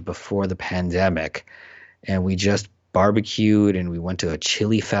September, so it was before the pandemic. And we just barbecued, and we went to a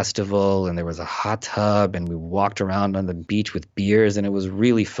chili festival, and there was a hot tub, and we walked around on the beach with beers, and it was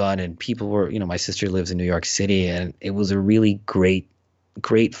really fun. And people were, my sister lives in New York City, and it was a really great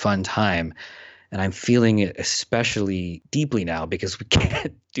fun time. And I'm feeling it especially deeply now because we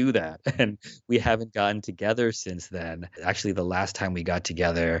can't do that. And we haven't gotten together since then. Actually, the last time we got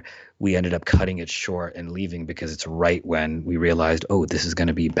together, we ended up cutting it short and leaving because it's right when we realized, oh, this is going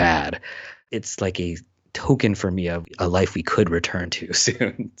to be bad. It's like a token for me of a life we could return to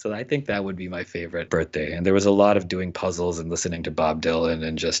soon. So I think that would be my favorite birthday. And there was a lot of doing puzzles and listening to Bob Dylan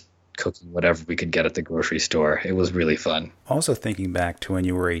and just cooking whatever we could get at the grocery store. It was really fun. Also thinking back to when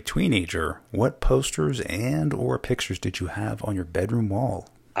you were a teenager, what posters and or pictures did you have on your bedroom wall?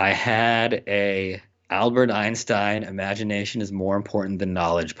 I had a Albert Einstein "Imagination is More Important Than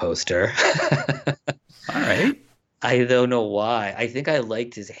Knowledge" poster. All right. I don't know why. I think I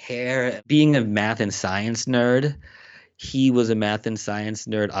liked his hair. Being a math and science nerd, he was a math and science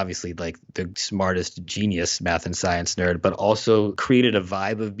nerd, obviously like the smartest genius math and science nerd, but also created a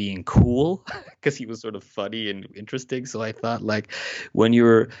vibe of being cool because he was sort of funny and interesting. So I thought, like, when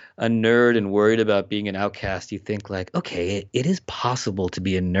you're a nerd and worried about being an outcast, you think like, okay, it is possible to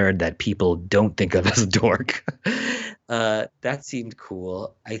be a nerd that people don't think of as a dork. That seemed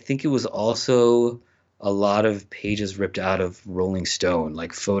cool. I think it was also a lot of pages ripped out of Rolling Stone,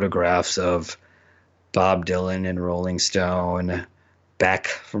 like photographs of Bob Dylan and Rolling Stone, Beck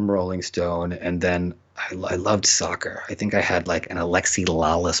from Rolling Stone, and then I loved soccer. I think I had like an Alexi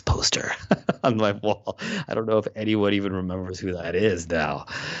Lalas poster on my wall. I don't know if anyone even remembers who that is now.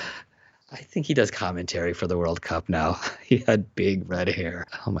 I think he does commentary for the World Cup now. He had big red hair.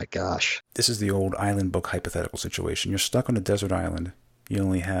 Oh my gosh. This is the old island book hypothetical situation. You're stuck on a desert island. You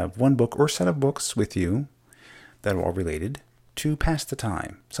only have one book or set of books with you that are all related to pass the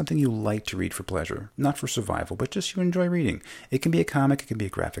time, something you like to read for pleasure, not for survival, but just you enjoy reading. It can be a comic, it can be a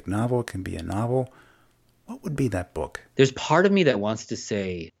graphic novel, it can be a novel. What would be that book? There's part of me that wants to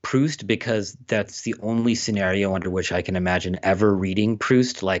say Proust because that's the only scenario under which I can imagine ever reading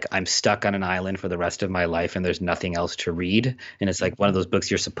Proust. Like, I'm stuck on an island for the rest of my life and there's nothing else to read. And it's like one of those books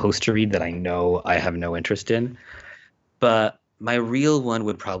you're supposed to read that I know I have no interest in. But my real one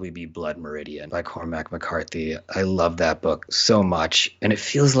would probably be Blood Meridian by Cormac McCarthy. I love that book so much. And it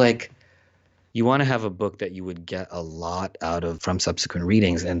feels like you want to have a book that you would get a lot out of from subsequent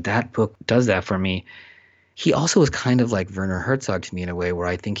readings. And that book does that for me. He also is kind of like Werner Herzog to me in a way where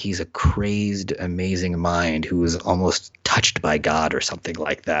I think he's a crazed, amazing mind who is almost touched by God or something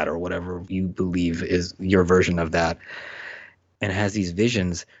like that, or whatever you believe is your version of that, and has these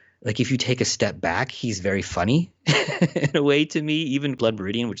visions. Like, if you take a step back, he's very funny in a way to me, even Blood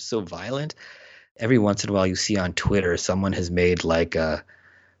Meridian, which is so violent. Every once in a while you see on Twitter someone has made like a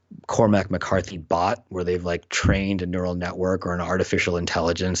Cormac McCarthy bot where they've like trained a neural network or an artificial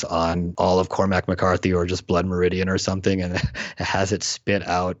intelligence on all of Cormac McCarthy or just Blood Meridian or something, and it has it spit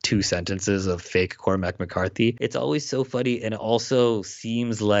out 2 sentences of fake Cormac McCarthy. It's always so funny, and it also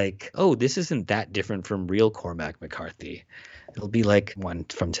seems like, oh, this isn't that different from real Cormac McCarthy. It'll be like one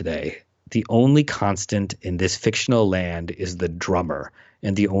from today. The only constant in this fictional land is the drummer,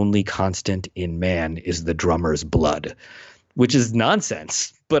 and the only constant in man is the drummer's blood, which is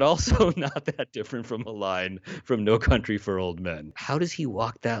nonsense, but also not that different from a line from No Country for Old Men. How does he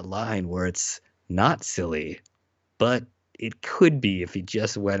walk that line where it's not silly, but it could be if he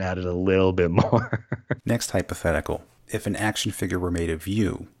just went at it a little bit more? Next hypothetical. If an action figure were made of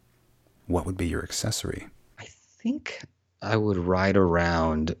you, what would be your accessory? I think I would ride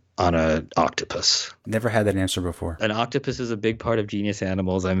around on an octopus. Never had that answer before. An octopus is a big part of Genius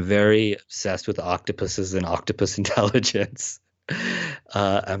Animals. I'm very obsessed with octopuses and octopus intelligence.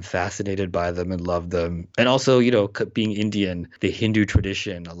 I'm fascinated by them and love them. And also, being Indian, the Hindu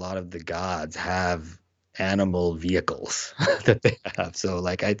tradition, a lot of the gods have animal vehicles that they have. So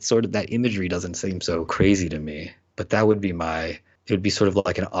like that imagery doesn't seem so crazy to me. But that would be it would be sort of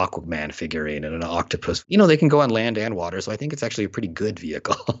like an Aquaman figurine and an octopus. They can go on land and water, so I think it's actually a pretty good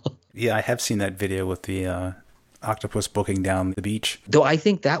vehicle. Yeah, I have seen that video with the octopus booking down the beach. Though I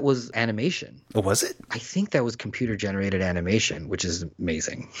think that was animation. Oh, was it? I think that was computer-generated animation, which is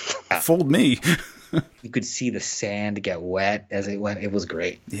amazing. Fooled me. You could see the sand get wet as it went. It was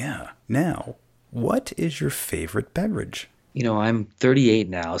great. Yeah. Now, what is your favorite beverage? I'm 38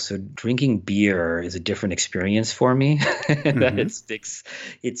 now, so drinking beer is a different experience for me. That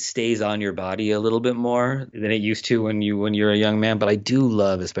it stays on your body a little bit more than it used to when you're a young man. But I do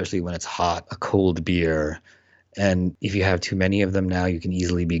love, especially when it's hot, a cold beer. And if you have too many of them now, you can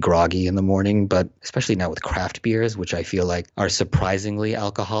easily be groggy in the morning. But especially now with craft beers, which I feel like are surprisingly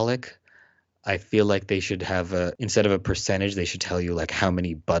alcoholic, I feel like they should have instead of a percentage, they should tell you like how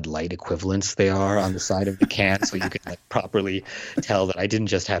many Bud Light equivalents they are on the side of the can, so you can like properly tell that I didn't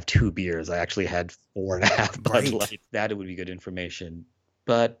just have 2 beers. I actually had 4.5 Bud Light. That would be good information.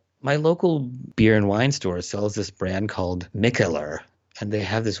 But my local beer and wine store sells this brand called Mikkeller, and they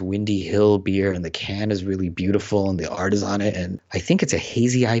have this Windy Hill beer, and the can is really beautiful, and the art is on it, and I think it's a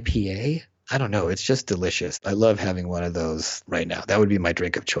hazy IPA. I don't know. It's just delicious. I love having one of those right now. That would be my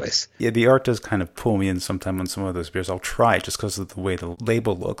drink of choice. Yeah, the art does kind of pull me in sometime on some of those beers. I'll try it just because of the way the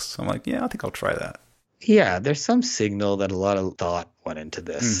label looks. I'm like, yeah, I think I'll try that. Yeah, there's some signal that a lot of thought went into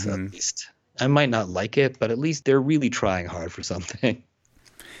this, at least. I might not like it, but at least they're really trying hard for something.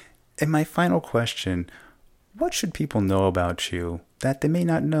 And my final question, what should people know about you that they may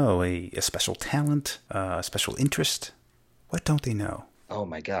not know? A special talent, a special interest? What don't they know? Oh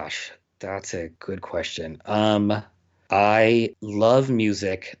my gosh. That's a good question. I love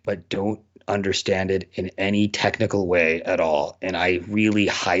music, but don't understand it in any technical way at all. And I really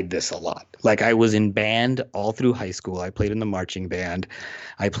hide this a lot. Like I was in band all through high school. I played in the marching band.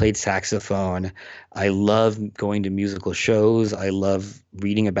 I played saxophone. I love going to musical shows. I love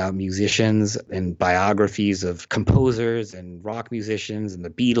reading about musicians and biographies of composers and rock musicians and the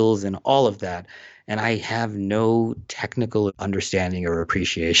Beatles and all of that. And I have no technical understanding or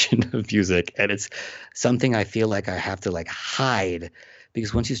appreciation of music. And it's something I feel like I have to like hide,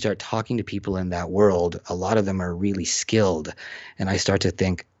 because once you start talking to people in that world, a lot of them are really skilled. And I start to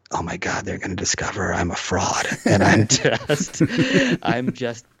think, oh my God, they're going to discover I'm a fraud. And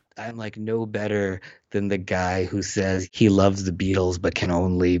I'm like no better than the guy who says he loves the Beatles but can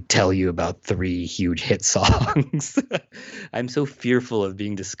only tell you about 3 huge hit songs. I'm so fearful of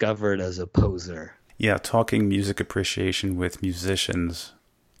being discovered as a poser. Yeah, talking music appreciation with musicians,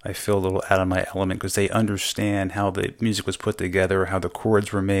 I feel a little out of my element because they understand how the music was put together, how the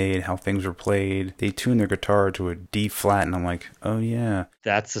chords were made, how things were played. They tune their guitar to a D flat, and I'm like, oh yeah.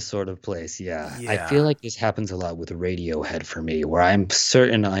 That's the sort of place, yeah. I feel like this happens a lot with Radiohead for me, where I'm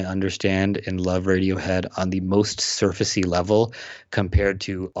certain I understand and love Radiohead on the most surfacey level compared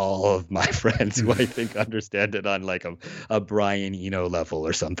to all of my friends who I think understand it on like a Brian Eno level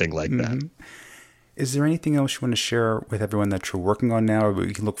or something like that. Is there anything else you want to share with everyone that you're working on now or what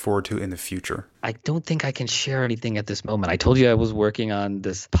we can look forward to in the future? I don't think I can share anything at this moment. I told you I was working on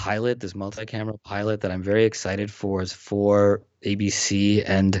this pilot, this multi-camera pilot that I'm very excited for. It's for ABC,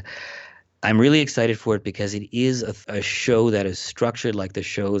 and I'm really excited for it because it is a show that is structured like the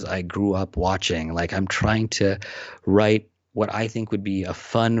shows I grew up watching. Like I'm trying to write what I think would be a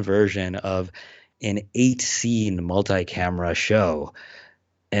fun version of an 8-scene multi-camera show.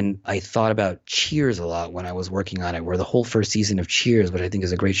 And I thought about Cheers a lot when I was working on it, where the whole first season of Cheers, which I think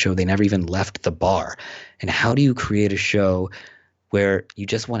is a great show, they never even left the bar. And how do you create a show where you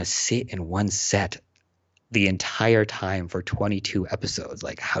just want to sit in one set the entire time for 22 episodes?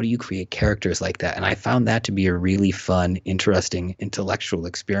 Like, how do you create characters like that? And I found that to be a really fun, interesting, intellectual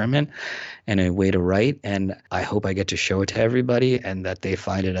experiment and a way to write. And I hope I get to show it to everybody and that they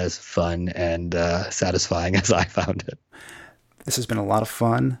find it as fun and satisfying as I found it. This has been a lot of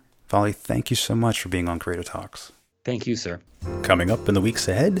fun. Vali, thank you so much for being on Creator Talks. Thank you, sir. Coming up in the weeks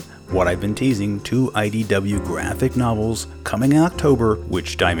ahead, what I've been teasing, 2 IDW graphic novels coming in October,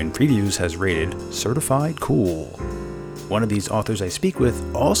 which Diamond Previews has rated certified cool. One of these authors I speak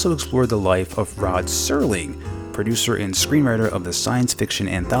with also explored the life of Rod Serling, producer and screenwriter of the science fiction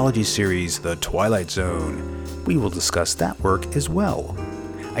anthology series The Twilight Zone. We will discuss that work as well.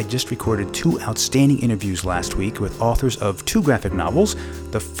 I just recorded 2 outstanding interviews last week with authors of 2 graphic novels.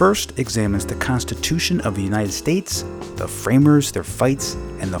 The first examines the Constitution of the United States, the framers, their fights,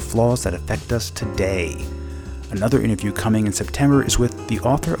 and the flaws that affect us today. Another interview coming in September is with the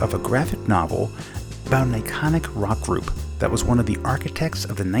author of a graphic novel about an iconic rock group that was one of the architects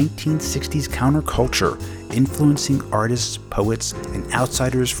of the 1960s counterculture, influencing artists, poets, and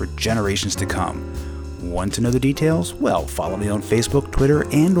outsiders for generations to come. Want to know the details? Well, follow me on Facebook, Twitter,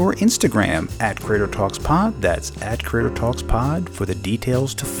 and or Instagram at Creator Talks Pod. That's at Creator Talks Pod for the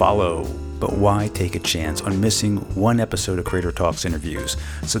details to follow. But why take a chance on missing one episode of Creator Talks interviews?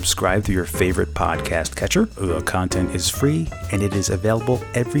 Subscribe to your favorite podcast catcher. The content is free, and it is available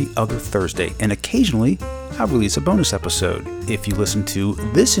every other Thursday. And occasionally, I'll release a bonus episode. If you listen to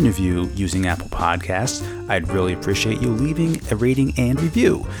this interview using Apple Podcasts, I'd really appreciate you leaving a rating and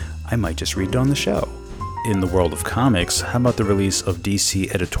review. I might just read it on the show. In the world of comics, how about the release of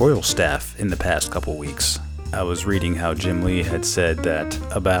DC editorial staff in the past couple weeks? I was reading how Jim Lee had said that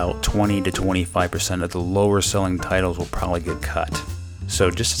about 20 to 25% of the lower selling titles will probably get cut.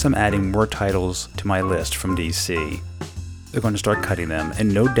 So just as I'm adding more titles to my list from DC, they're going to start cutting them,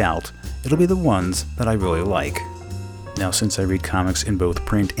 and no doubt it'll be the ones that I really like. Now, since I read comics in both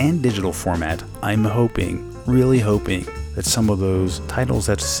print and digital format, I'm really hoping that some of those titles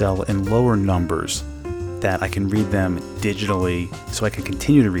that sell in lower numbers, that I can read them digitally so I can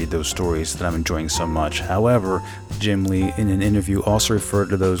continue to read those stories that I'm enjoying so much. However, Jim Lee in an interview also referred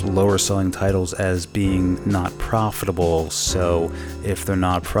to those lower selling titles as being not profitable. So if they're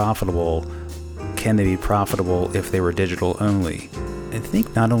not profitable, can they be profitable if they were digital only? And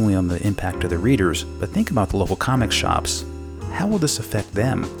think not only on the impact of the readers, but think about the local comic shops. How will this affect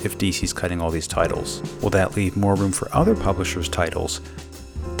them if DC's cutting all these titles? Will that leave more room for other publishers' titles?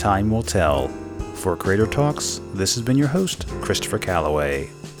 Time will tell. For Creator Talks, this has been your host, Christopher Calloway.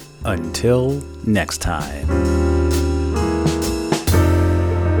 Until next time.